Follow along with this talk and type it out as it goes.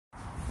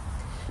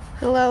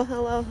Hello,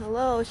 hello,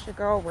 hello. It's your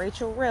girl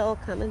Rachel Rill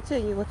coming to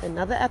you with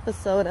another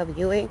episode of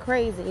You Ain't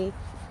Crazy.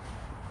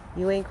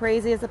 You Ain't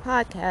Crazy is a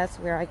podcast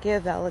where I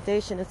give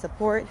validation and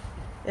support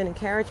and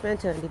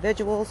encouragement to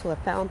individuals who have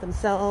found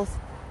themselves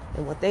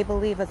in what they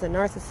believe is a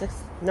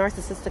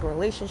narcissistic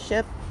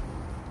relationship.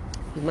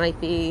 You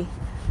might be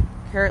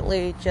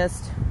currently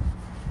just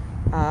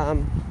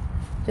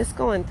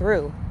going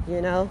through,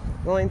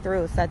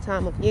 it's that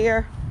time of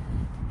year,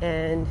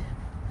 and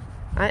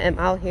I am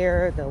out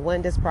here. The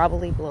wind is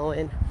probably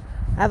blowing.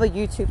 I have a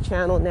YouTube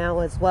channel now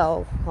as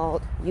well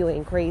called You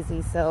Ain't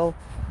Crazy, so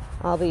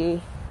I'll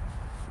be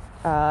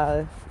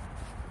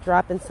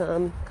dropping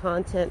some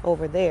content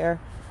over there.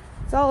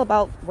 It's all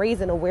about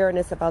raising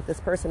awareness about this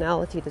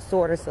personality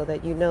disorder so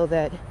that you know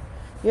that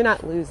you're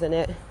not losing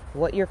it.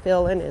 What you're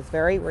feeling is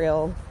very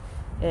real.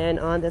 And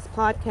on this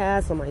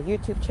podcast, on my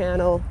YouTube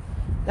channel,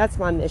 that's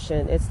my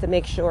mission. It's to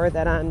make sure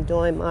that I'm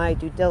doing my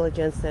due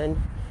diligence and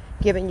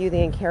giving you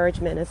the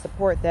encouragement and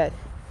support that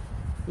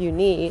you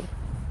need.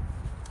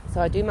 So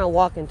I do my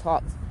walk and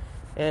talks,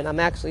 and I'm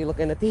actually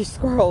looking at these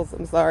squirrels.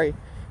 I'm sorry,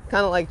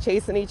 kind of like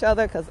chasing each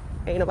other because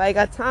ain't nobody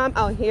got time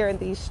out here in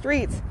these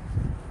streets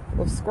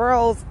with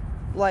squirrels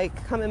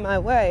like coming my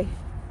way.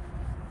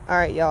 All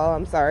right, y'all,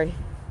 I'm sorry.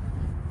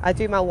 I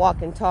do my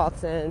walk and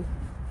talks, and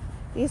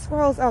these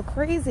squirrels are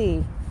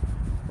crazy.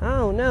 I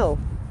don't know.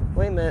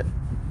 Wait a minute.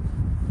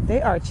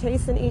 They are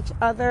chasing each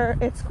other.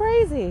 It's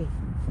crazy.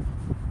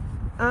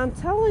 I'm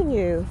telling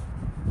you,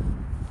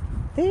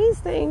 these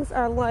things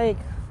are like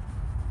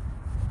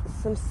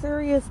some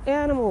serious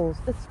animals.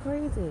 It's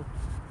crazy.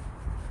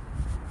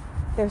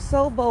 They're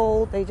so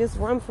bold. They just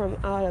run from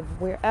out of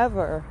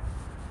wherever.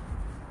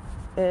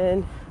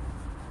 And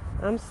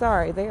I'm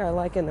sorry, they are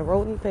like in the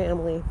rodent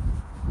family.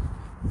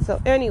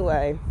 So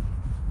anyway,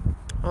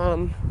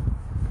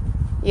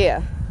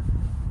 yeah,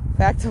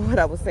 back to what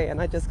I was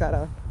saying. I just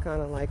gotta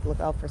kind of like look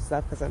out for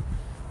stuff because I'm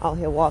out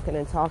here walking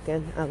and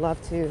talking. I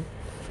love to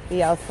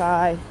be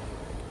outside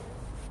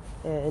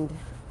and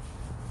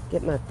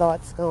get my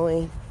thoughts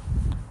going.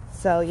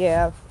 So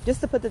yeah,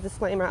 just to put the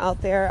disclaimer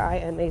out there, I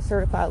am a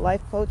certified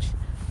life coach,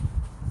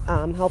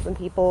 helping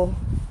people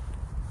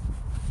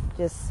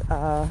just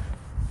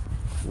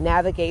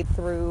navigate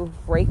through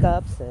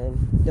breakups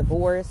and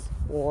divorce,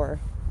 or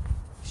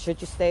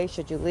should you stay,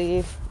 should you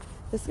leave,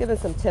 just giving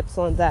some tips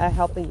on that,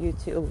 helping you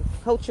to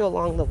coach you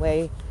along the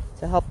way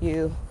to help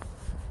you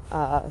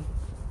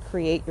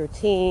create your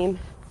team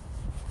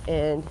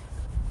and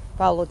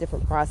follow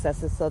different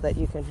processes so that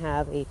you can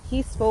have a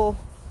peaceful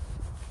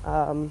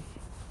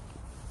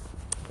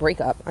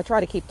breakup. I try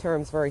to keep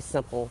terms very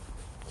simple.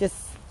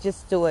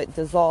 Just do it.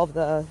 Dissolve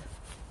the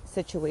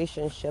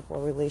situationship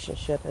or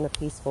relationship in a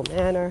peaceful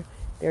manner.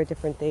 There are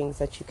different things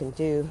that you can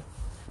do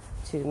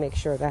to make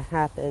sure that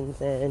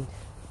happens, and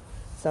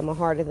some are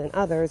harder than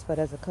others, but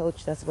as a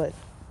coach, that's what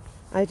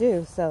I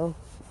do. So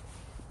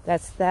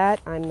that's that.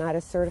 I'm not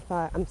a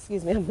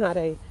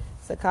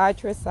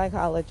psychiatrist,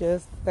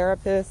 psychologist,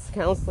 therapist,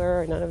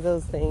 counselor, none of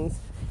those things.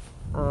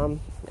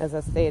 As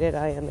I stated,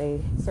 I am a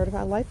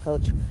certified life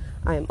coach.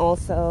 I am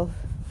also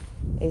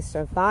a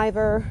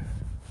thriver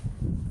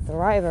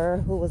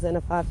who was in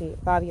a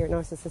five-year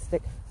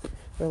narcissistic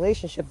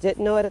relationship.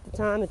 Didn't know it at the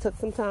time. It took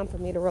some time for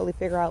me to really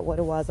figure out what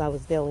it was I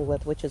was dealing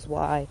with, which is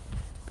why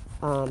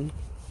I'm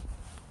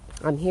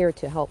here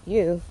to help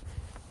you,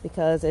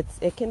 because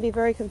it can be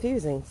very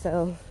confusing.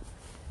 So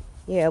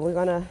yeah,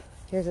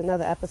 here's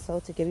another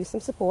episode to give you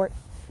some support.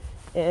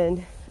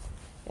 And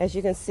as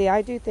you can see,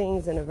 I do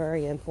things in a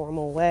very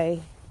informal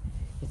way.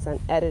 It's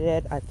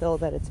unedited. I feel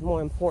that it's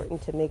more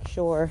important to make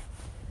sure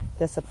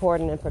the support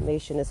and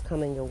information is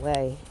coming your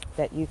way,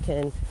 that you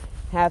can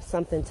have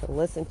something to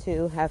listen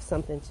to, have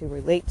something to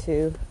relate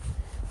to,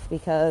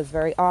 because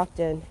very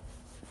often,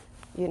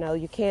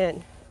 you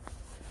can't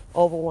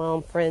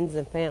overwhelm friends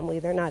and family.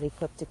 They're not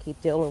equipped to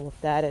keep dealing with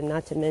that, and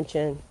not to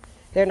mention,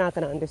 they're not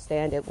going to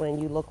understand it when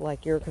you look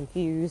like you're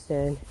confused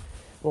and,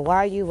 well, why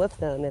are you with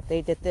them if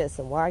they did this,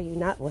 and why are you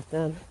not with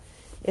them?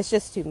 It's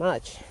just too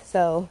much.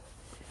 So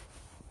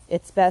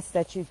it's best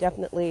that you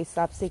definitely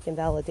stop seeking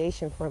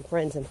validation from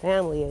friends and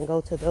family and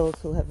go to those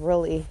who have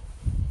really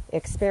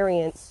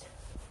experienced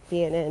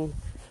being in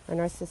a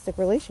narcissistic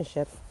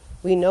relationship.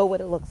 We know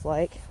what it looks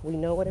like. We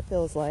know what it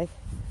feels like.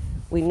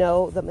 We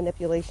know the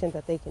manipulation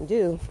that they can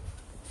do.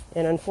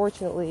 And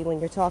unfortunately, when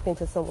you're talking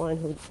to someone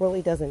who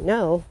really doesn't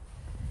know,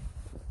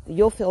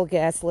 you'll feel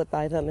gaslit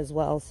by them as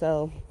well.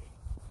 So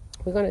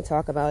we're going to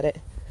talk about it.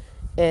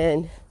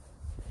 And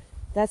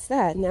that's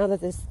that. Now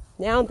that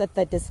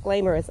the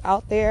disclaimer is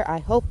out there, I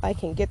hope I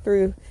can get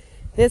through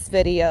this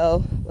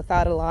video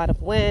without a lot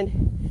of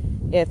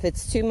wind. If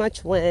it's too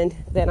much wind,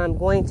 then I'm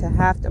going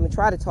to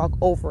try to talk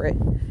over it.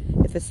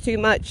 If it's too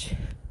much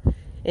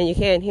and you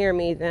can't hear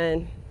me,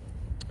 then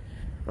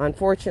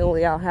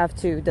unfortunately I'll have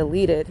to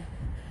delete it,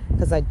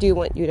 because I do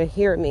want you to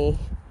hear me.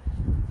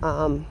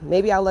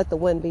 Maybe I'll let the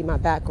wind be my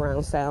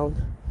background sound.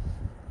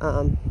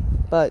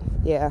 But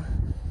yeah.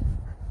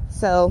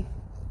 So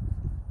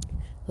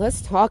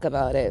let's talk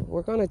about it.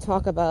 We're going to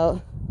talk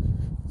about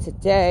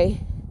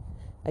today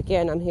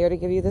Again, I'm here to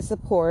give you the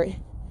support,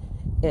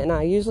 and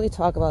I usually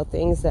talk about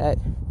things that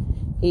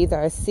either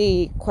I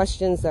see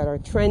questions that are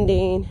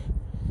trending,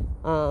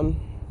 and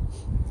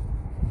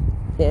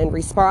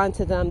respond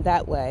to them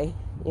that way.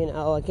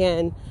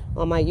 Again,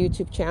 on my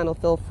YouTube channel,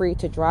 feel free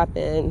to drop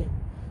a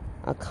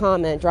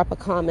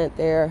comment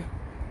there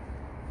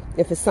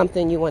if it's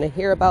something you want to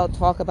hear about,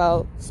 talk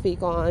about,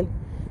 speak on,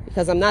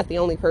 because I'm not the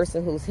only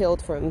person who's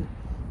healed from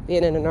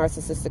being in a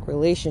narcissistic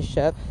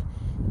relationship.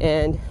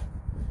 And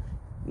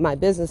my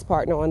business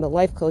partner on the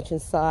life coaching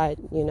side,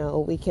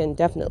 we can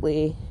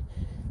definitely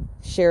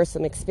share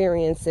some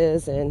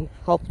experiences and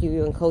help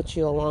you and coach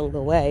you along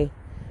the way.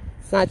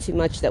 It's not too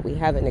much that we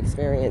haven't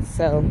experienced,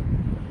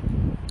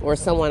 or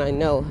someone I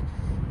know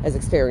has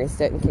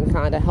experienced it and can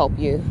kind of help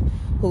you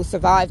who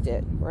survived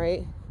it,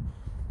 right?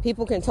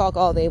 People can talk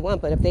all they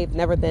want, but if they've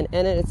never been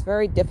in it, it's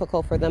very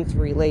difficult for them to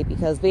relate,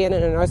 because being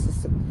in a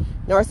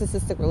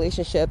narcissistic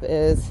relationship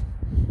is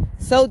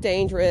so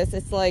dangerous.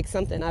 It's like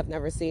something I've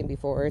never seen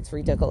before. It's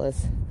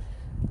ridiculous.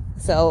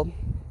 So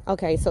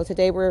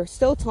today we're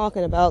still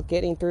talking about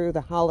getting through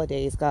the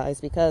holidays, guys,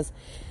 because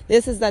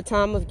this is that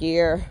time of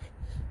year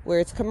where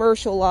it's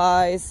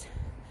commercialized.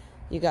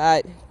 You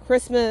got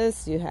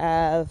Christmas, you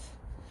have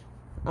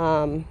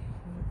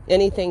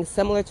anything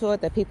similar to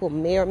it that people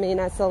may or may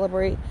not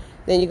celebrate.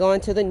 Then you go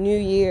into the New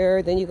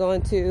Year, then you go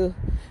into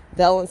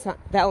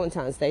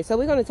Valentine's Day. So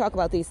we're going to talk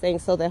about these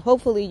things so that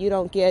hopefully you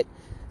don't get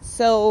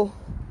so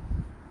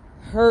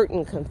hurt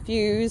and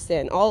confused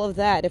and all of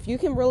that. If you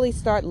can really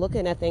start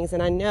looking at things,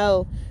 and I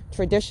know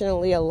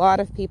traditionally a lot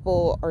of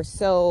people are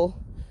so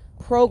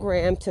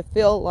programmed to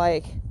feel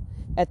like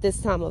at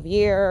this time of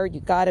year, you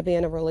got to be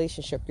in a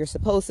relationship. You're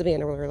supposed to be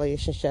in a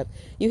relationship.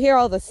 You hear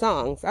all the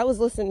songs. I was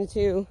listening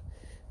to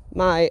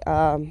my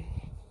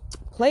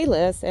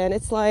playlist, and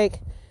it's like,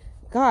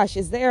 gosh,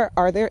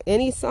 are there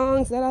any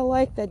songs that I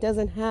like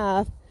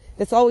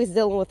that's always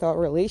dealing with a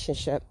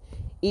relationship?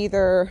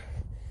 Either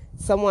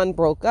someone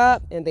broke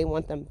up and they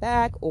want them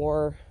back,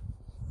 or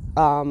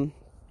I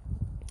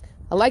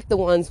like the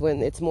ones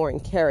when it's more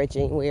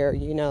encouraging, where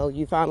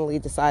you finally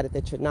decided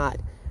that you're not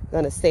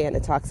going to stay in a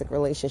toxic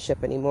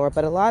relationship anymore.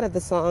 But a lot of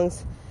the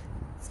songs,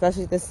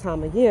 especially this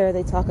time of year,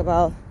 they talk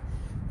about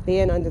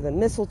being under the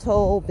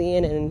mistletoe,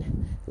 being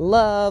in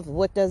love.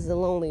 What do the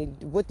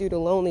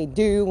lonely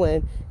do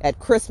when at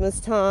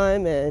Christmas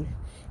time? And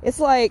it's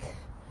like,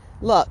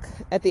 look,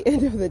 at the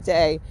end of the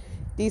day,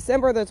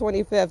 December the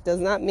 25th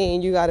does not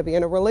mean you got to be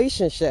in a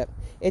relationship.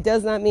 It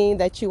does not mean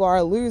that you are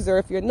a loser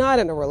if you're not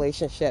in a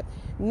relationship.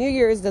 New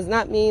Year's does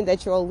not mean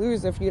that you're a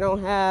loser if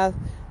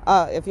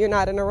you're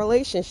not in a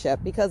relationship,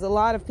 because a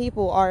lot of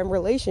people are in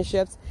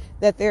relationships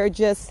that they're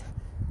just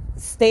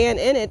staying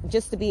in it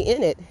just to be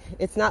in it.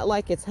 It's not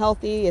like it's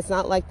healthy. It's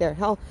not like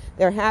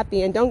they're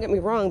happy. And don't get me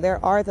wrong,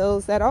 there are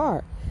those that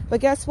are. But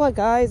guess what,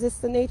 guys? It's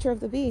the nature of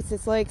the beast.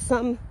 It's like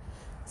some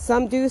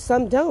do,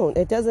 some don't.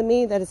 It doesn't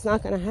mean that it's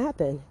not going to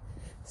happen.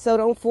 So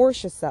don't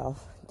force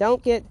yourself.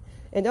 Don't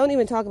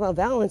even talk about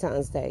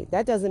Valentine's Day.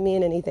 That doesn't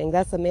mean anything.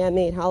 That's a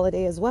man-made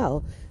holiday as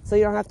well. So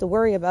you don't have to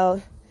worry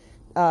about,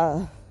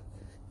 I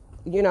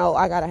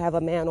got to have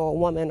a man or a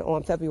woman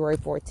on February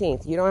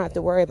 14th. You don't have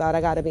to worry about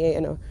I got to be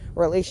in a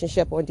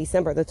relationship on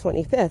December the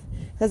 25th,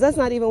 because that's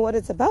not even what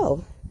it's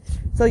about.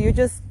 So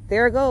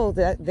there goes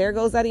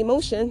that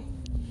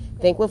emotion.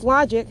 Think with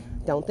logic.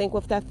 Don't think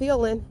with that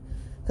feeling,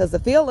 because the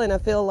feeling, I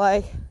feel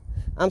like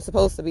I'm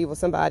supposed to be with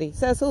somebody.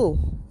 Says who?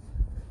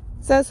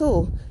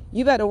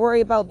 You better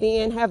worry about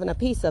having a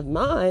peace of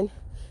mind.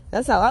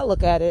 That's how I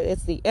look at it.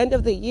 It's the end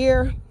of the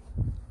year.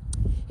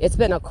 It's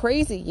been a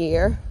crazy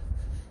year.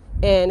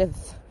 And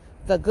if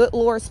the good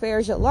Lord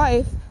spares your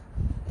life,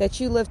 that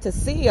you live to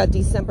see a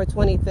December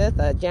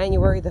 25th,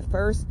 January the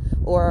 1st,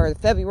 or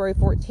February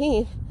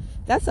 14th,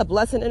 that's a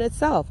blessing in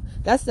itself.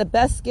 That's the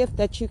best gift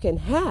that you can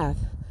have.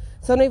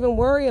 So don't even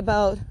worry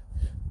about,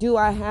 do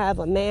I have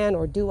a man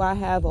or do I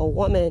have a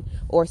woman,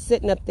 or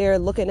sitting up there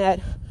looking at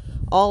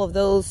all of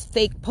those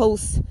fake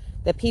posts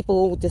that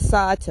people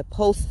decide to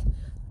post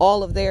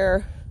all of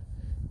their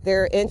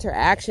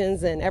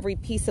interactions and every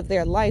piece of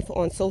their life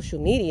on social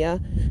media.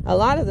 A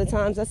lot of the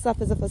times that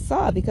stuff is a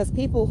facade, because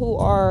people who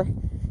are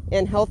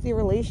in healthy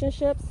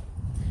relationships,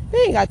 they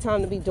ain't got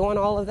time to be doing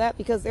all of that,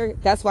 because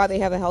that's why they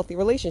have a healthy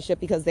relationship,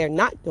 because they're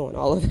not doing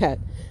all of that.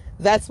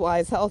 That's why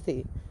it's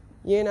healthy.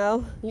 You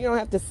don't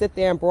have to sit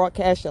there and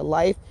broadcast your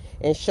life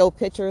and show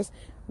pictures.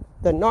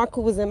 The narc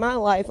who was in my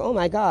life, oh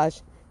my gosh,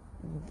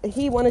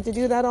 he wanted to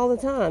do that all the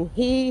time.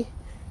 He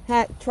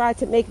had tried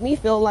to make me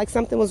feel like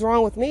something was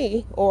wrong with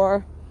me,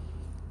 or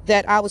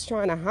that I was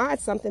trying to hide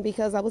something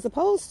because I was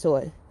opposed to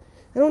it.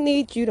 I don't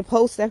need you to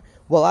post that.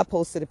 Well, I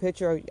posted a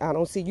picture. I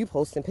don't see you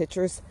posting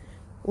pictures.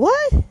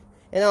 What?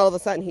 And all of a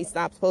sudden he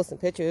stops posting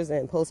pictures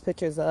and posts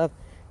pictures of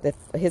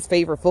his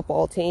favorite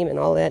football team and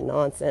all that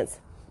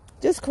nonsense.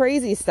 Just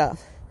crazy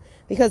stuff.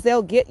 Because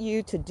they'll get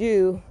you to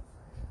do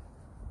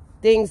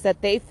things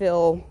that they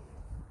feel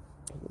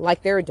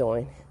like they're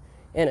doing,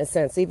 in a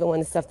sense, even when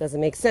the stuff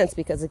doesn't make sense.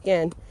 Because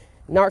again,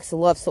 narcs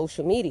love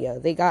social media.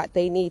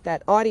 They need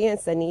that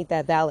audience. They need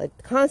that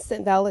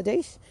constant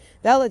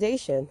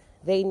validation.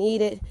 They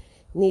need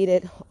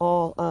it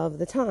all of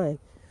the time.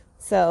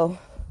 So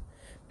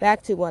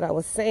back to what I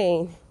was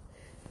saying,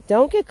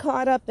 don't get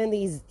caught up in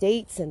these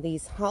dates and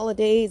these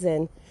holidays.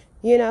 And,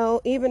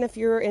 even if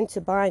you're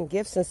into buying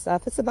gifts and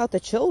stuff, it's about the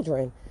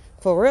children.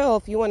 For real,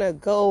 if you want to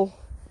go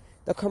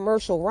the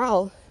commercial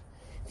route,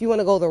 if you want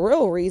to go the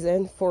real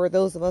reason for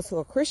those of us who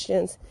are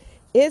Christians,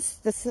 it's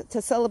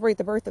to celebrate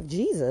the birth of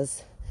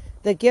Jesus,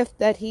 the gift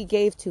that he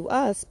gave to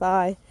us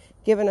by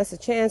giving us a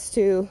chance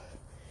to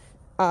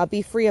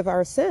be free of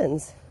our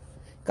sins,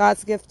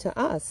 God's gift to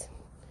us.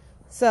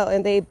 So,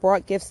 and they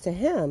brought gifts to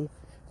him,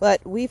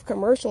 but we've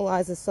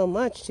commercialized it so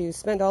much to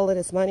spend all of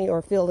this money,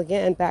 or feel,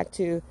 again, back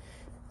to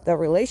the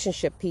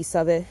relationship piece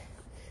of it,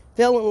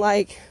 feeling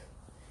like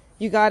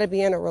you got to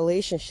be in a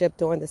relationship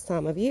during this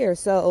time of year.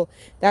 So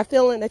that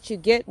feeling that you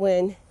get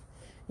when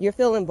you're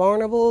feeling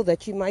vulnerable,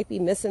 that you might be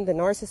missing the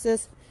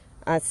narcissist,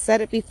 I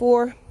said it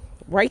before,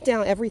 write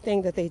down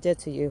everything that they did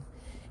to you.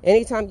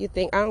 Anytime you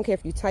think, I don't care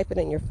if you type it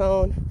in your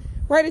phone,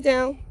 write it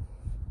down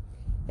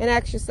and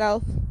ask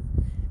yourself,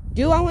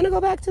 do I want to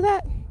go back to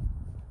that?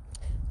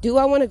 Do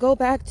I want to go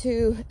back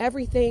to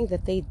everything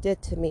that they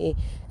did to me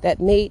that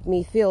made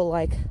me feel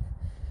like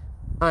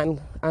I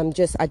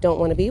don't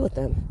want to be with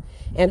them?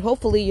 And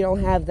hopefully you don't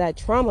have that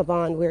trauma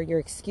bond where you're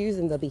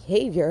excusing the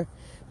behavior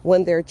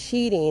when they're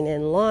cheating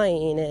and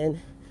lying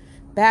and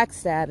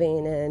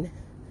backstabbing and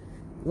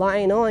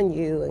lying on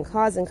you and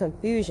causing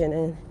confusion.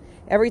 And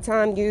every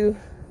time you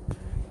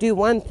do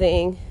one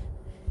thing,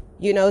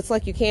 it's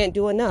like you can't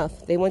do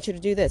enough. They want you to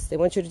do this. They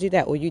want you to do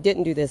that. Or you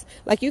didn't do this.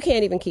 Like, you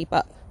can't even keep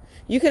up.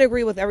 You could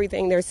agree with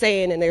everything they're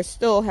saying and they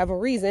still have a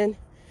reason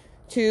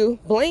to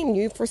blame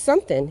you for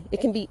something.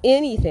 It can be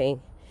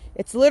anything.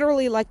 It's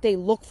literally like they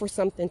look for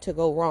something to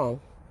go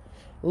wrong.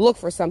 Look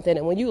for something.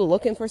 And when you're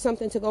looking for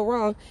something to go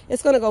wrong,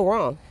 it's going to go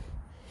wrong.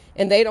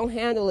 And they don't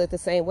handle it the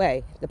same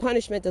way. The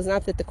punishment does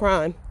not fit the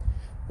crime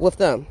with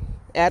them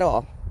at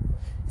all.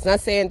 It's not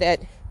saying that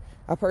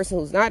a person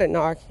who's not a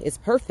narc is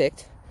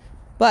perfect,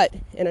 but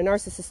in a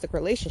narcissistic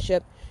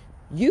relationship,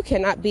 you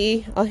cannot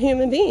be a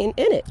human being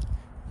in it.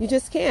 You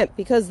just can't,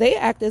 because they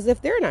act as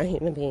if they're not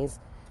human beings.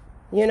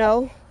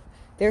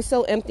 They're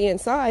so empty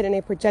inside and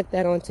they project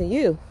that onto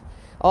you.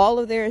 All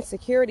of their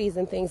insecurities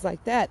and things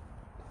like that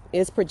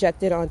is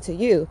projected onto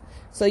you.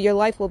 So your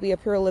life will be a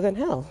pure living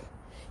hell.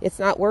 It's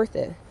not worth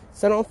it.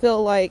 So don't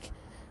feel like,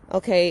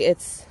 okay,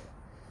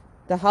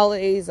 the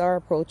holidays are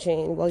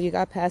approaching. Well, you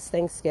got past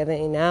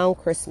Thanksgiving, now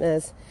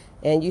Christmas,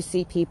 and you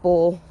see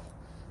people,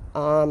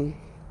 I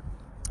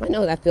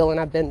know that feeling.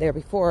 I've been there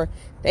before.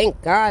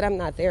 Thank God I'm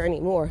not there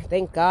anymore.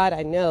 Thank God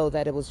I know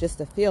that it was just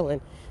a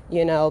feeling,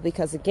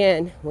 because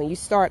again, when you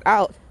start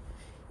out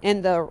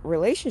in the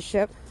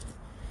relationship,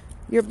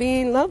 you're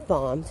being love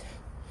bombed.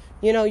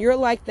 You're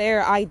like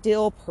their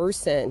ideal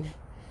person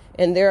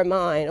in their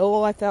mind.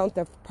 Oh, I found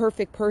the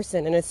perfect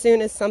person. And as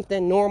soon as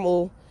something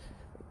normal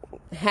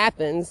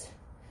happens,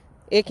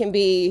 it can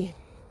be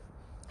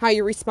how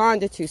you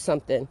responded to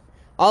something.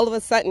 All of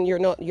a sudden, you're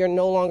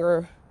no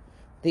longer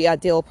the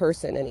ideal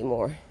person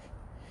anymore.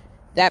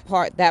 That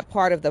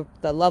part of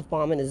the love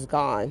bombing is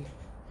gone.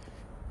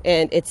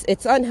 And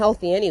it's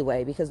unhealthy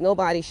anyway, because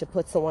nobody should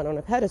put someone on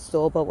a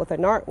pedestal. But what a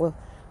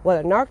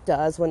narc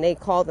does when they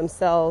call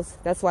themselves,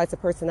 that's why it's a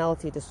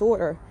personality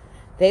disorder,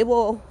 they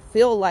will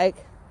feel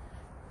like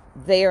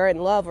they're in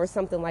love or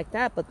something like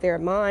that, but their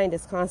mind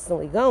is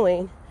constantly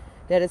going,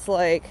 that it's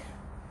like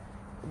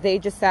they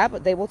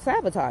will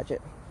sabotage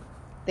it.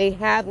 They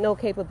have no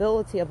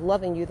capability of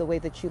loving you the way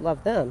that you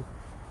love them.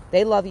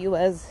 They love you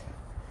as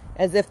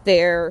if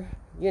they're,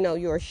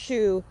 your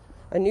shoe,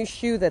 a new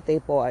shoe that they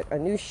bought, a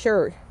new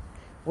shirt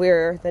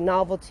where the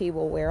novelty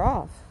will wear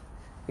off.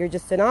 You're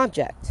just an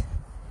object.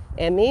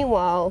 And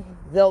meanwhile,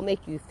 they'll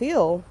make you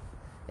feel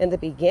in the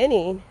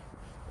beginning,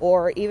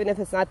 or even if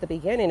it's not the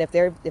beginning, if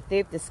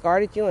they've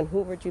discarded you and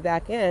hoovered you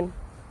back in,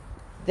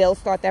 they'll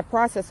start that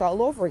process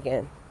all over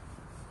again.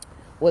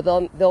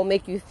 Well, they'll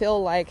make you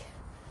feel like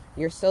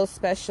you're so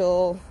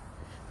special.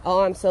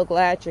 Oh, I'm so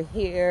glad you're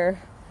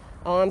here.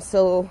 Oh, I'm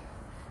so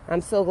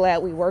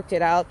glad we worked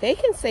it out. They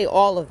can say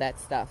all of that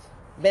stuff.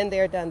 Been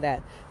there, done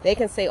that. They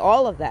can say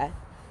all of that.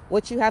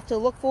 What you have to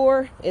look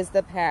for is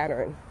the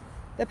pattern.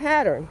 The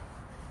pattern.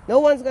 No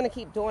one's going to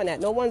keep doing that.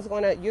 No one's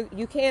going to,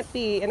 you can't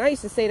be, and I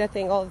used to say that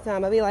thing all the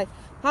time. I'd be like,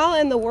 how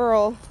in the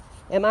world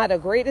am I the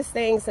greatest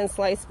thing since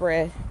sliced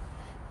bread?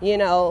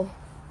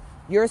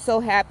 You're so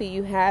happy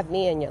you have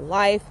me in your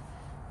life.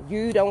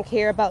 You don't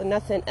care about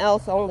nothing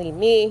else, only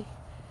me.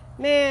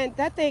 Man,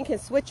 that thing can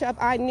switch up.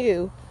 I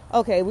knew,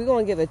 okay, we're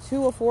going to give it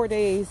 2 or 4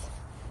 days,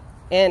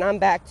 and I'm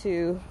back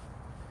to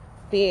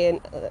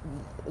being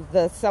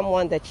the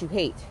someone that you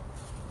hate.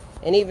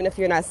 And even if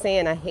you're not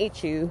saying I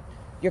hate you,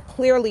 you're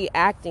clearly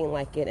acting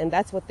like it, and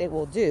that's what they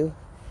will do.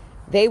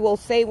 They will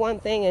say one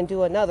thing and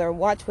do another.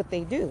 Watch what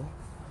they do.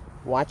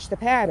 Watch the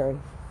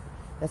pattern.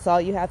 That's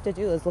all you have to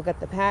do is look at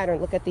the pattern,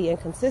 look at the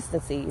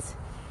inconsistencies.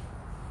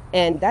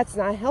 And that's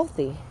not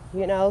healthy,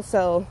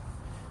 So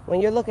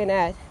When you're looking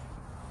at,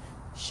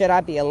 should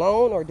I be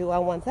alone or do I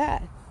want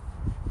that?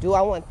 Do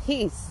I want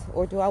peace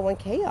or do I want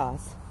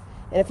chaos?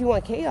 And if you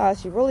want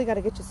chaos, you really got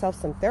to get yourself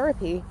some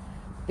therapy,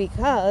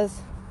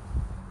 because,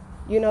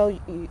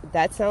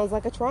 that sounds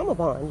like a trauma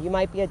bond. You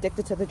might be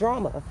addicted to the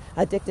drama,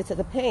 addicted to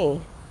the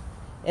pain.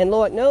 And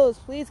Lord knows,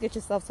 please get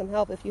yourself some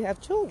help if you have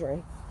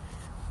children,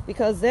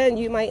 because then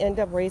you might end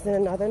up raising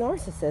another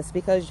narcissist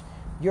because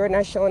you're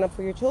not showing up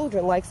for your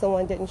children like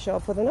someone didn't show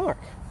up for the narc.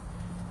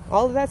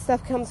 All of that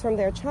stuff comes from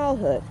their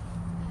childhood,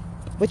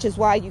 which is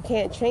why you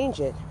can't change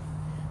it,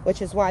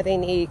 which is why they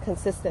need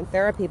consistent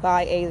therapy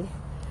by a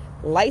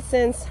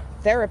licensed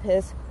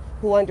therapist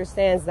who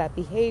understands that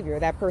behavior,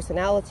 that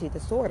personality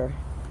disorder.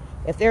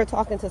 If they're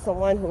talking to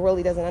someone who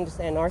really doesn't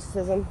understand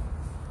narcissism,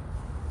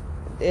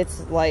 it's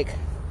like,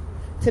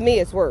 to me,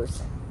 it's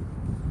worse.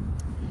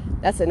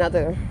 That's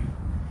another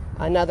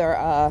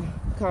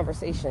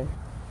conversation,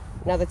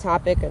 another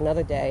topic,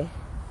 another day.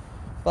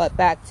 But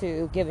back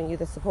to giving you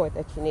the support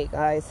that you need,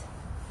 guys.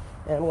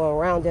 And I'm going to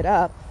round it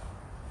up.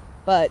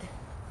 But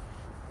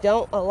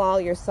don't allow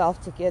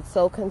yourself to get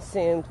so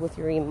consumed with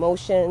your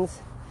emotions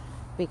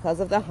because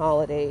of the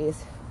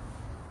holidays.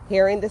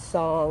 Hearing the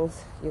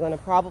songs, you're going to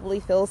probably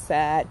feel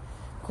sad,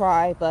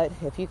 cry. But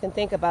if you can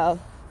think about,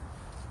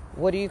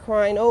 what are you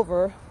crying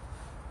over?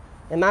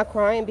 Am I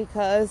crying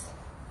because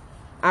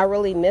I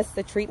really missed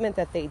the treatment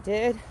that they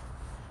did?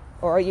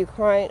 Or are you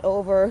crying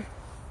over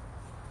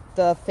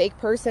the fake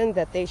person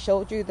that they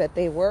showed you that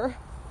they were?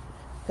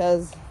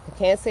 Because I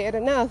can't say it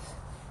enough.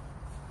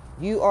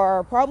 You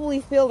are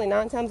probably feeling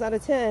 9 times out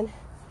of 10,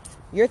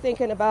 you're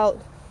thinking about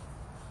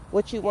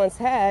what you once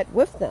had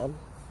with them.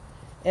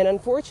 And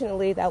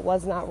unfortunately, that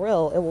was not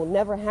real. It will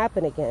never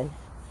happen again.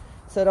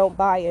 So don't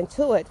buy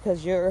into it,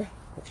 because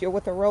if you're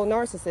with a real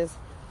narcissist,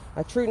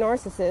 a true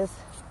narcissist,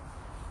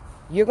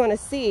 you're going to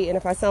see, and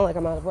if I sound like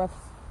I'm out of breath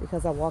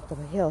because I walked up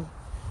a hill,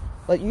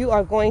 but you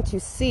are going to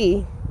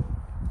see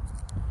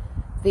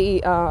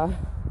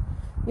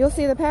you'll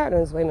see the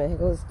patterns. Wait a minute,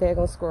 there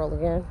goes squirrel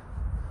again.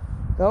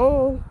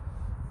 Go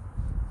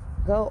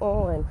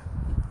on.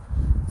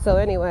 So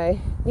anyway,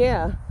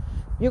 yeah,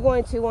 you're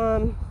going to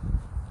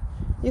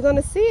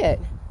see it.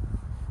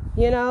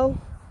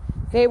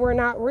 They were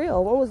not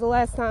real. When was the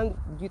last time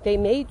they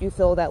made you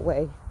feel that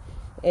way?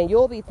 And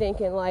you'll be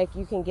thinking like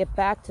you can get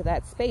back to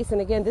that space.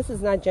 And again, this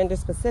is not gender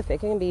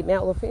specific. It can be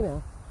male or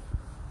female.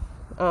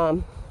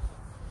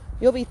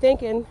 You'll be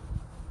thinking,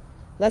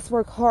 let's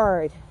work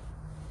hard.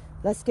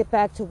 Let's get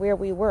back to where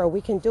we were.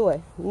 We can do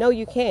it. No,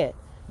 you can't.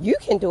 You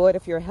can do it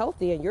if you're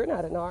healthy and you're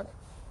not a narc.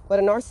 But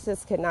a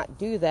narcissist cannot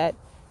do that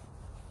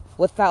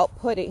without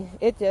putting,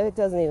 it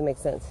doesn't even make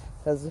sense.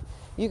 Because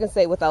you can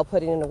say without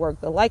putting in the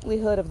work. The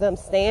likelihood of them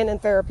staying in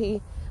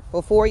therapy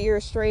for 4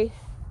 years straight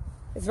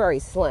is very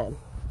slim.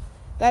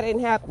 That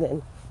ain't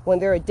happening when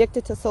they're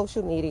addicted to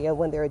social media,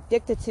 when they're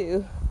addicted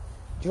to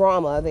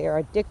drama, they are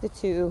addicted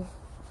to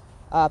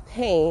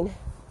pain.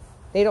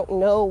 They don't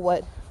know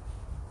what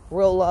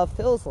real love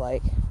feels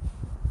like.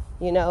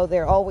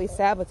 They're always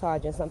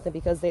sabotaging something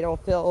because they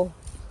don't feel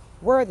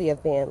worthy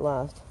of being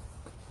loved.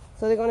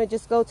 So they're going to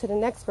just go to the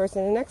next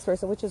person,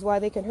 which is why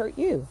they can hurt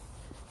you.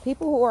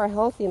 People who are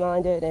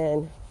healthy-minded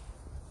and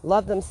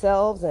love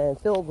themselves and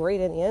feel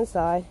great in the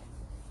inside,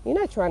 you're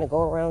not trying to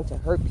go around to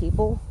hurt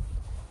people.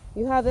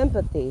 You have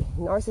empathy.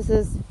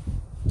 Narcissists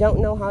don't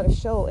know how to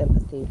show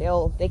empathy.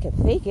 They can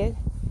fake it.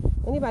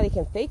 Anybody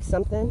can fake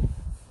something.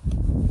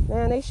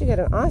 Man, they should get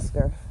an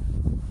Oscar.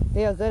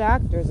 They are good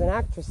actors and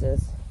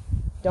actresses.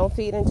 Don't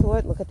feed into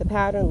it. Look at the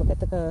pattern. Look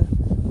at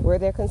where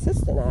they're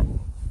consistent at.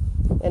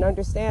 And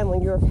understand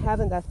when you're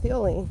having that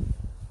feeling,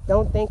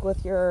 don't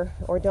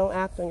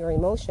act on your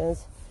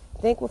emotions.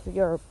 Think with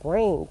your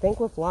brain. Think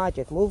with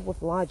logic. Move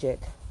with logic.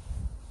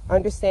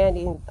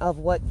 Understanding of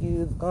what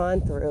you've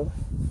gone through.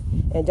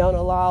 And don't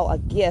allow a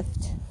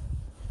gift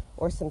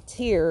or some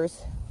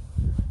tears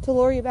to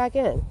lure you back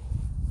in.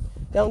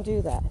 Don't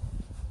do that.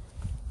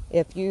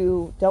 If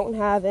you don't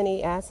have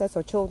any assets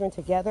or children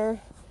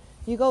together,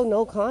 you go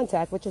no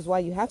contact, which is why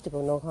you have to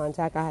go no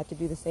contact. I had to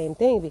do the same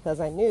thing because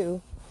I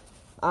knew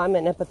I'm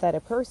an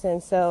empathetic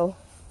person,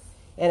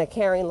 and a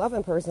caring,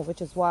 loving person,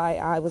 which is why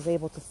I was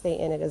able to stay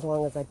in it as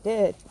long as I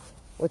did,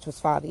 which was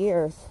 5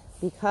 years,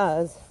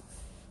 because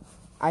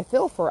I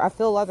feel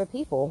other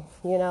people,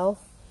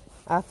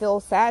 I feel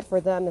sad for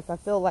them if I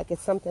feel like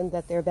it's something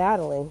that they're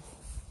battling.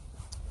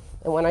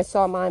 And when I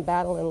saw mine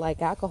battling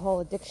like alcohol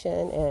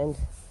addiction and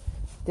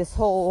this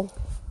whole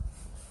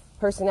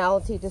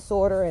personality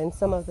disorder and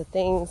some of the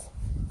things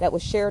that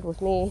was shared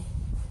with me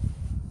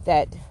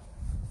that,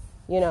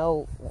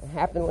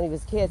 happened when he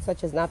was a kid,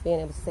 such as not being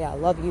able to say I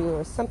love you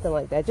or something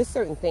like that. Just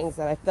certain things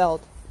that I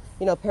felt,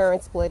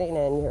 parent splitting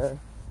and your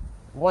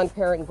one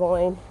parent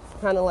going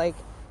kind of like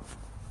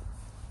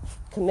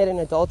committing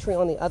adultery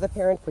on the other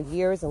parent for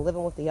years and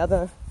living with the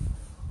other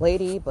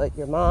lady, but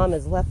your mom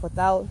is left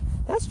without.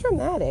 That's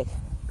traumatic.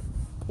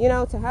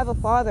 To have a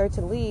father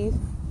to leave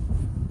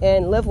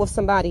and live with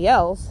somebody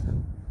else.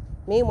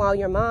 Meanwhile,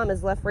 your mom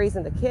is left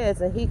raising the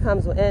kids and he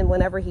comes in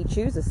whenever he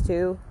chooses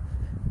to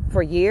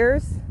for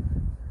years.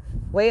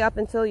 way up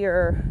until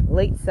your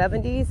late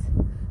 70s,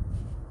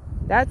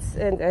 that's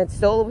and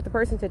still with the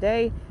person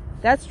today,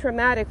 that's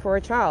traumatic for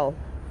a child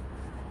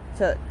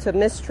to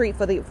mistreat,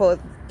 for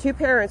two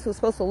parents who's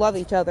supposed to love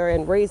each other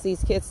and raise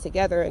these kids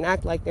together and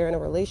act like they're in a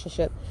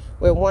relationship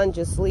where one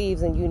just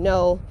leaves and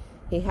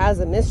he has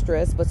a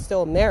mistress but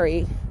still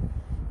married.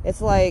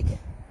 It's like,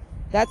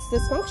 that's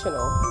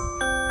dysfunctional.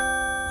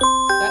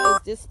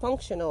 That is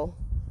dysfunctional.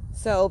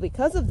 So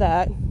because of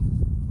that,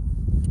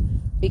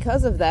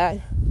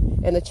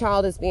 and the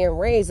child is being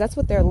raised, that's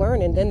what they're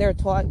learning. Then they're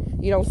taught,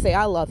 you don't say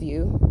I love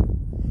you.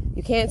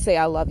 You can't say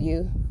I love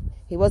you.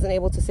 He wasn't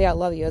able to say I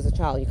love you as a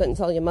child. You couldn't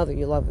tell your mother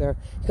you loved her.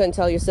 You couldn't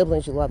tell your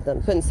siblings you loved them.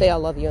 You couldn't say I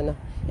love you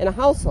in a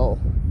household.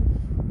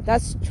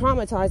 That's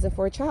traumatizing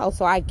for a child.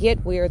 So I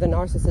get where the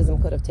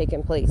narcissism could have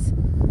taken place.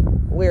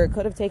 Where it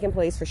could have taken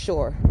place for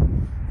sure.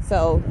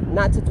 So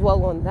not to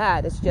dwell on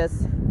that, it's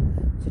just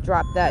to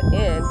drop that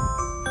in.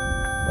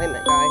 Wait a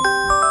minute, guys.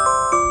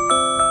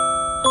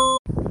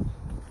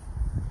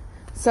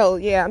 So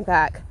yeah, I'm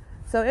back.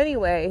 So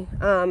anyway,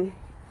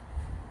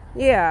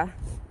 yeah.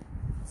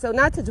 So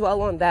not to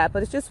dwell on that,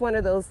 but it's just one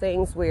of those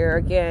things where,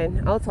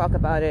 again, I'll talk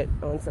about it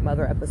on some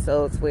other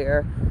episodes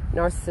where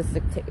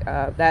narcissistic,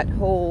 that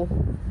whole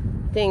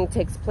thing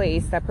takes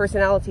place, that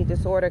personality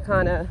disorder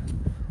kind of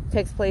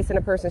takes place in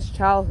a person's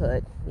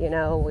childhood, you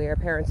know, where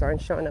parents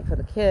aren't showing up for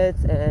the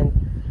kids,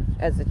 and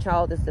as the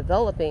child is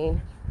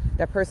developing,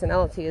 that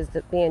personality is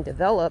being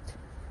developed,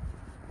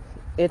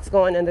 it's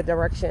going in the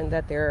direction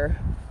that they're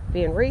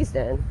being raised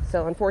in.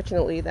 So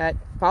unfortunately that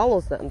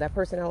follows them, that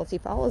personality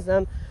follows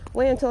them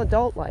way into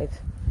adult life.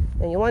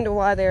 And you wonder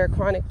why they're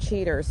chronic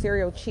cheaters,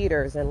 serial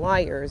cheaters, and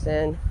liars,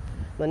 and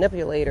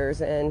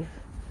manipulators, and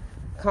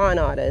con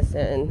artists.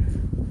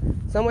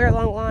 And somewhere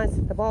along the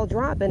lines, the ball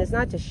dropped. And it's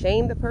not to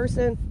shame the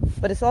person,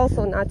 but it's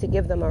also not to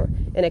give them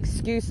an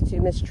excuse to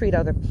mistreat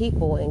other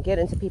people and get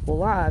into people's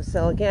lives.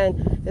 So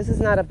again, this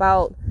is not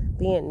about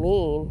being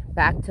mean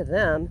back to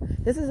them.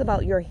 This is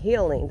about your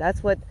healing.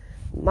 That's what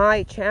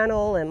my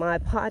channel and my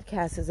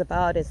podcast is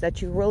about, is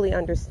that you really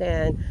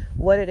understand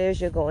what it is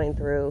you're going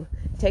through.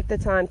 Take the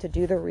time to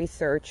do the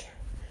research,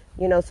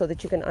 you know, so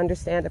that you can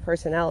understand the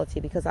personality,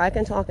 because I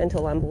can talk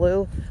until I'm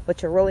blue,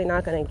 but you're really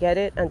not going to get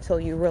it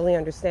until you really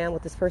understand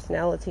what this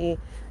personality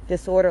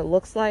disorder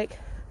looks like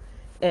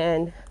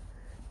and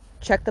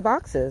check the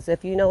boxes.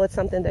 If you know it's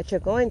something that you're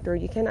going through,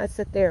 you cannot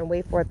sit there and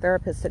wait for a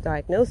therapist to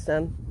diagnose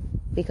them,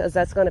 because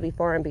that's going to be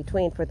far in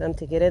between for them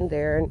to get in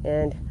there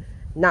and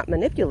not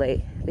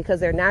manipulate, because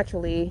they're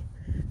naturally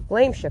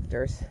blame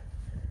shifters.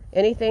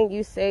 Anything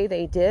you say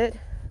they did,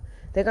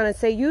 they're going to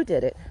say you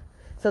did it.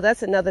 So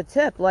that's another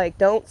tip. Like,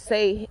 don't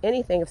say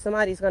anything. If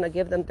somebody's going to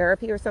give them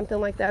therapy or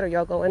something like that, or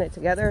y'all go in it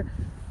together,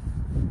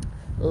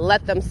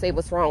 let them say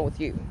what's wrong with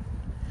you.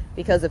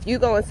 Because if you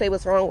go and say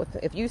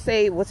if you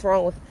say what's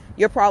wrong with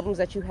your problems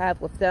that you have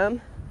with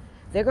them,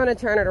 they're going to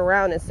turn it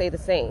around and say the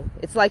same.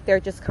 It's like they're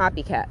just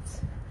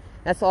copycats.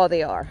 That's all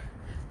they are.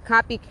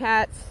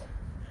 Copycats.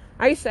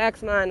 I used to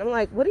ask mine, I'm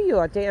like, what are you,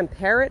 a damn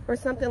parrot or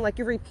something? Like,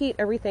 you repeat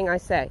everything I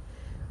say.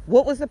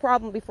 What was the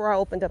problem before I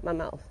opened up my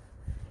mouth?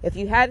 If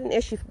you had an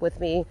issue with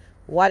me,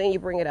 why didn't you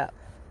bring it up?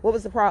 What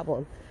was the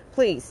problem?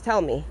 Please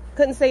tell me.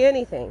 Couldn't say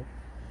anything.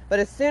 But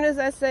as soon as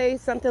I say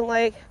something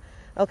like,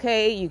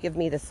 okay, you give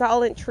me the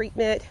silent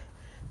treatment,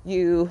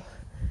 you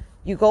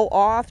go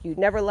off, you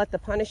never let the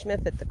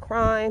punishment fit the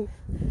crime,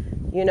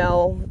 you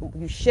know,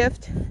 you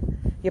shift,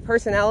 your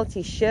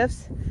personality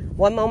shifts.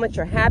 One moment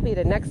you're happy,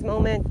 the next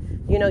moment,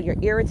 you know, you're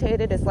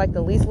irritated. It's like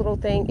the least little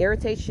thing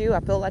irritates you. I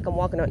feel like I'm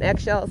walking on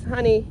eggshells.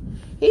 Honey,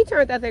 he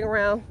turned that thing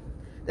around.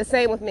 The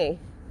same with me.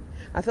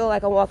 I feel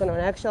like I'm walking on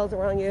eggshells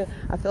around you.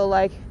 I feel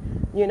like,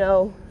 you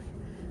know,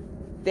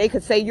 they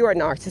could say you're a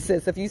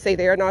narcissist if you say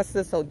they're a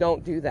narcissist, so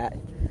don't do that.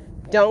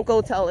 Don't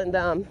go telling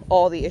them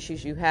all the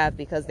issues you have,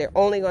 because they're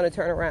only going to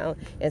turn around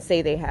and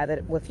say they have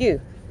it with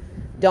you.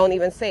 Don't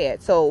even say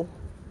it. So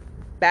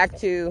back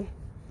to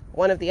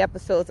one of the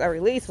episodes I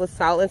released was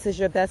silence is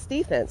your best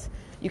defense.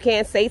 You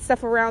can't say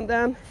stuff around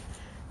them.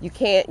 You're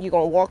going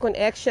to walk on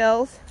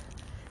eggshells.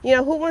 You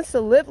know, who wants to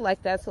live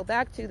like that? So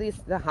back to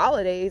the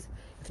holidays,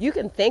 if you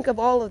can think of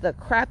all of the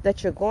crap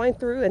that you're going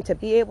through and to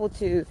be able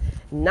to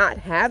not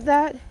have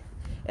that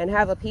and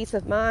have a peace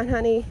of mind,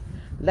 honey,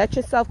 let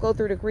yourself go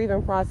through the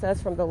grieving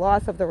process from the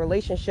loss of the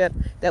relationship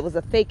that was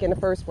a fake in the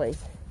first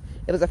place.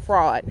 It was a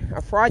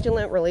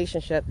fraudulent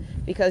relationship,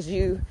 because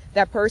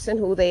that person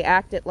who they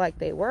acted like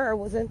they were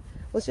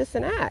was just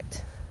an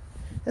act.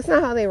 That's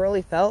not how they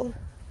really felt.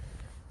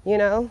 You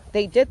know,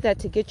 they did that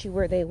to get you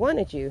where they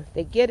wanted you.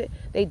 They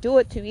do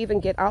it to even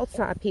get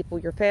outside people,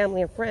 your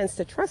family and friends,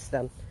 to trust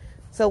them.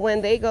 So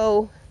when they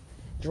go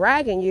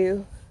dragging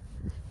you,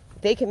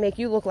 they can make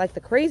you look like the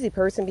crazy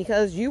person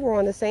because you were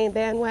on the same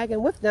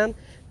bandwagon with them,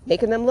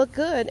 making them look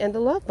good in the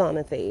love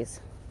bombing phase.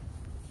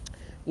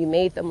 You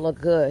made them look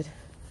good.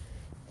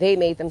 They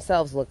made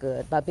themselves look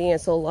good by being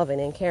so loving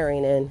and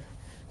caring and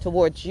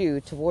towards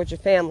you, towards your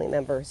family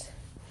members.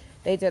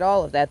 They did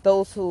all of that.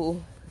 Those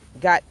who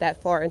got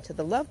that far into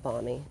the love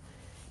bombing.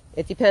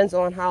 It depends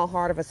on how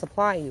hard of a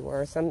supply you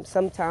were.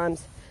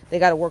 Sometimes they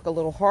got to work a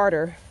little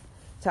harder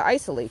to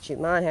isolate you.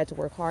 Mine had to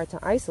work hard to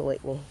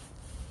isolate me.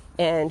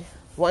 And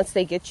once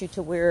they get you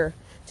to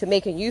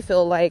making you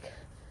feel like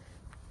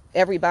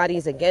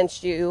everybody's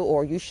against you,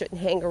 or you shouldn't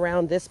hang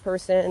around this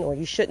person, or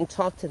you shouldn't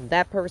talk to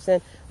that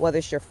person, whether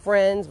it's your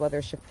friends, whether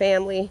it's your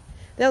family,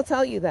 they'll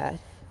tell you that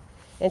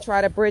and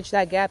try to bridge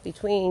that gap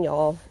between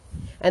y'all,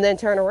 and then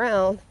turn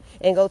around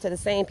and go to the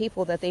same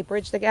people that they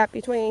bridge the gap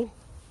between.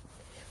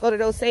 Go to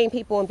those same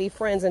people and be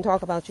friends and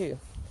talk about you.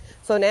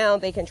 So now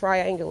they can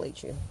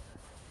triangulate you.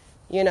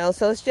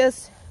 So it's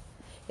just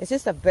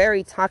a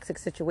very toxic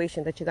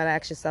situation that you got to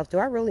ask yourself, do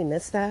I really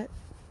miss that?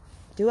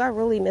 Do I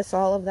really miss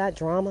all of that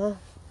drama?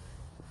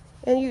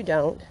 And you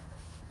don't.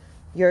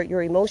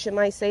 Your emotion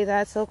might say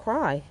that, so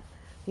cry.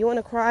 You want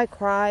to cry,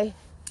 cry.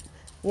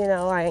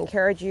 I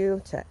encourage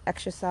you to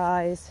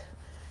exercise,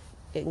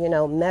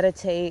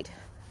 meditate,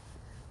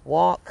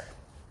 walk,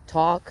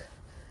 talk.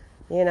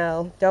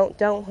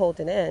 Don't hold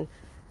it in.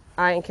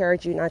 I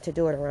encourage you not to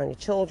do it around your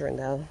children,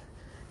 though.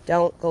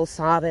 Don't go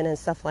sobbing and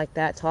stuff like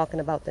that, talking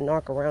about the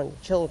narc around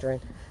your children.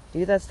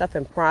 Do that stuff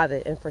in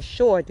private, and for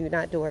sure, do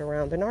not do it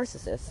around the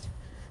narcissist.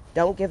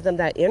 Don't give them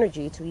that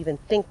energy to even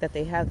think that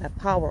they have that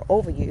power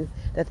over you,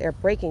 that they're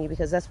breaking you,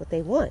 because that's what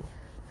they want.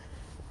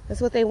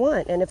 That's what they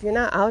want. And if you're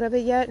not out of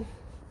it yet,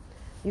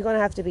 you're going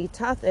to have to be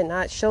tough and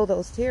not show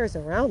those tears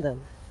around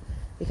them,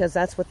 because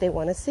that's what they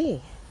want to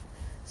see.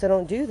 So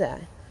don't do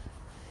that.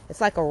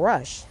 It's like a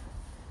rush.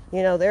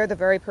 They're the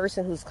very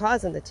person who's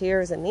causing the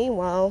tears, and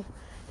meanwhile,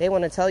 they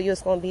want to tell you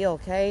it's going to be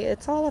okay.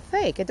 It's all a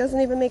fake. It doesn't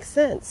even make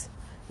sense.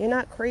 You're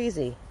not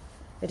crazy.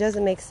 It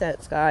doesn't make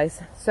sense,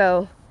 guys.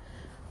 So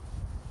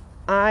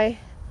I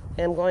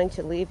am going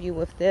to leave you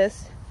with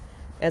this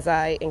as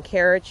I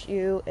encourage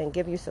you and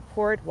give you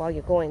support while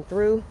you're going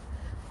through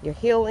your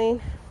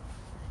healing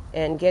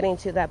and getting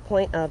to that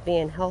point of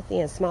being healthy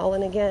and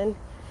smiling again,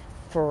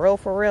 for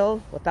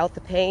real, without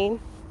the pain,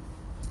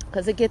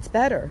 because it gets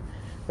better.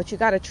 But you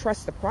got to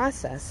trust the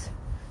process.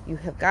 You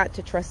have got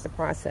to trust the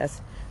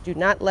process. Do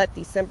not let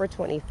December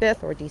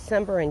 25th or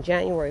December and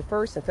January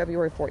 1st and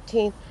February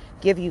 14th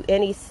give you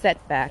any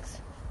setbacks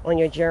on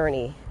your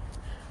journey.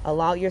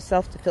 Allow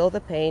yourself to feel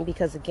the pain,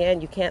 because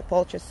again, you can't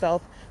fault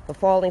yourself for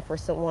falling for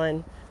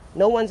someone.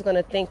 No one's going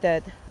to think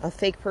that a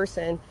fake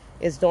person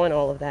is doing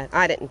all of that.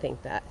 I didn't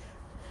think that.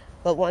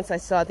 But once I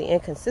saw the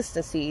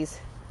inconsistencies,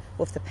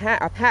 with a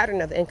pattern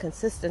of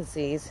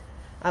inconsistencies,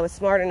 I was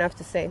smart enough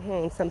to say,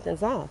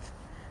 something's off.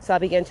 So I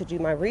began to do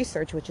my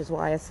research, which is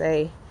why I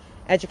say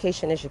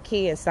education is your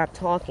key, and stop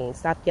talking,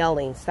 stop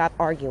yelling, stop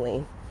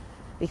arguing,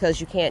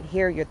 because you can't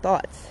hear your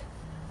thoughts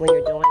when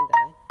you're doing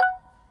that.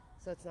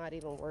 So it's not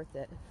even worth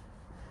it.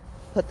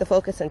 Put the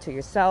focus into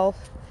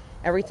yourself.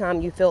 Every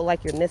time you feel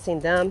like you're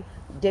missing them,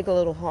 dig a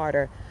little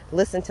harder.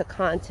 Listen to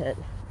content.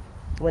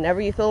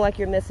 Whenever you feel like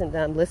you're missing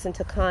them, listen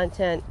to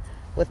content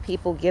with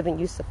people giving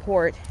you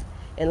support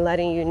and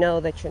letting you know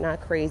that you're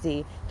not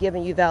crazy,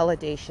 giving you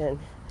validation.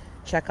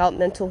 Check out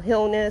Mental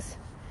Illness.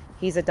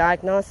 He's a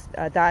diagnosed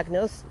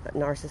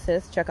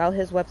narcissist. Check out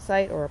his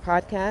website or a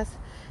podcast.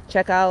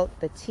 Check out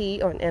the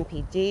T on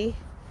MPD.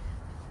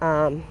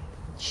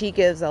 She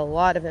gives a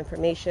lot of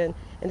information,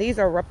 and these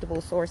are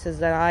reputable sources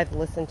that I've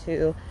listened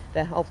to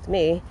that helped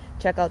me.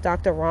 Check out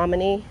Dr.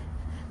 Ramani.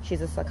 She's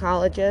a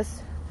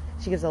psychologist.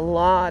 She gives a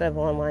lot of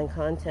online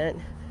content.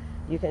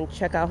 You can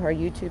check out her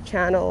YouTube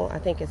channel. I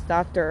think it's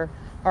Dr.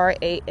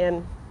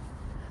 R-A-M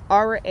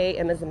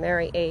as in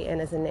Mary, A,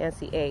 N as in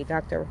Nancy, A.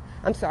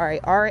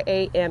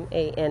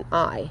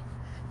 R-A-M-A-N-I.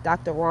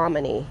 Dr.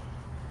 Ramani.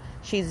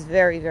 She's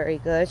very, very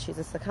good. She's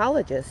a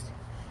psychologist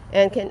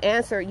and can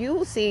answer. You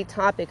will see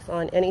topics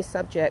on any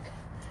subject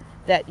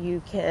that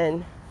you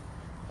can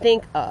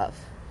think of.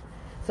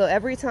 So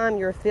every time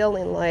you're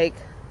feeling like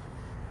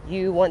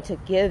you want to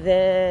give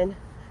in,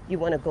 you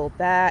want to go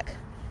back,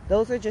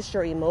 those are just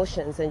your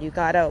emotions, and you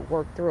got to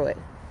work through it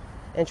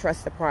and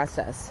trust the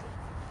process.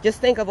 Just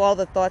think of all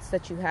the thoughts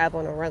that you have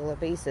on a regular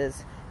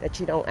basis that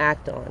you don't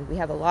act on. We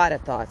have a lot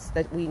of thoughts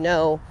that we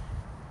know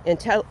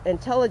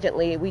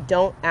intelligently we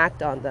don't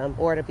act on them,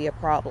 or it'll be a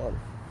problem.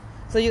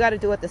 So you got to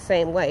do it the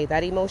same way.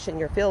 That emotion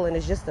you're feeling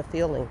is just a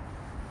feeling.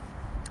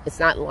 It's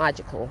not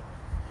logical.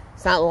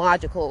 It's not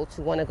logical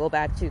to want to go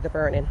back to the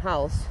burning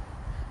house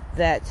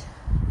that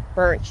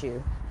burnt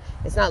you.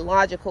 It's not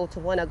logical to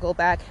want to go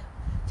back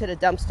to the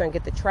dumpster and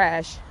get the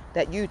trash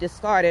that you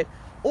discarded,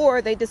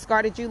 or they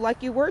discarded you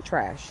like you were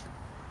trash.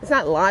 It's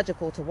not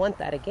logical to want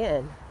that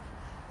again.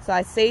 So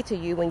I say to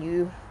you, when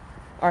you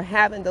are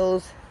having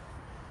those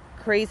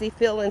crazy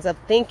feelings of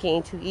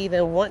thinking to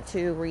even want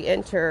to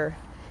re-enter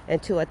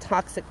into a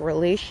toxic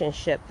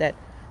relationship that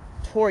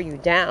tore you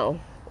down,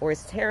 or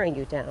is tearing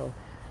you down,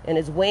 and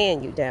is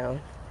weighing you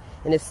down,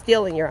 and is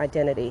stealing your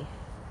identity,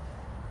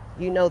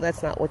 you know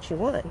that's not what you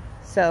want.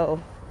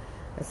 So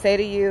I say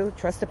to you,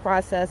 trust the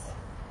process,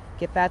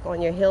 get back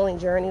on your healing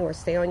journey, or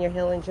stay on your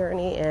healing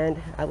journey,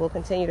 and I will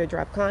continue to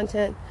drop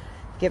content,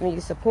 giving you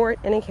support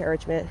and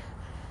encouragement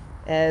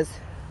as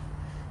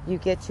you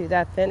get to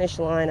that finish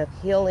line of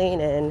healing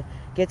and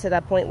get to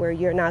that point where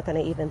you're not going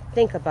to even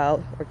think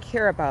about or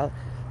care about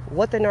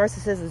what the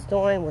narcissist is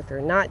doing, what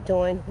they're not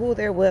doing, who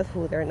they're with,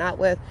 who they're not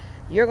with.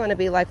 You're going to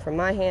be like, from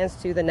my hands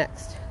to the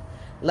next.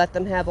 Let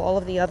them have all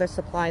of the other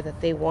supply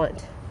that they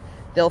want.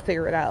 They'll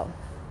figure it out.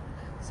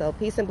 So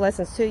peace and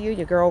blessings to you.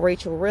 Your girl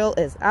Rachel Real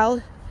is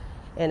out.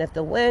 And if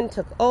the wind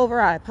took over,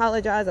 I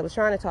apologize. I was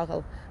trying to talk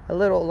a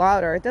little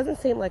louder. It doesn't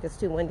seem like it's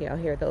too windy out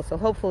here though. So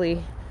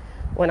hopefully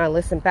when I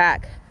listen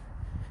back,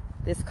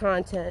 this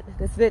content,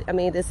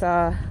 this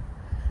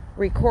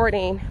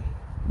recording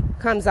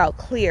comes out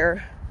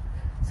clear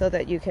so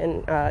that you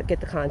can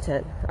get the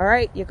content. All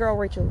right, your girl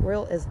Rachel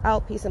Real is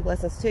out. Peace and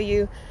blessings to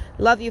you.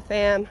 Love you,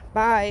 fam.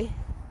 Bye.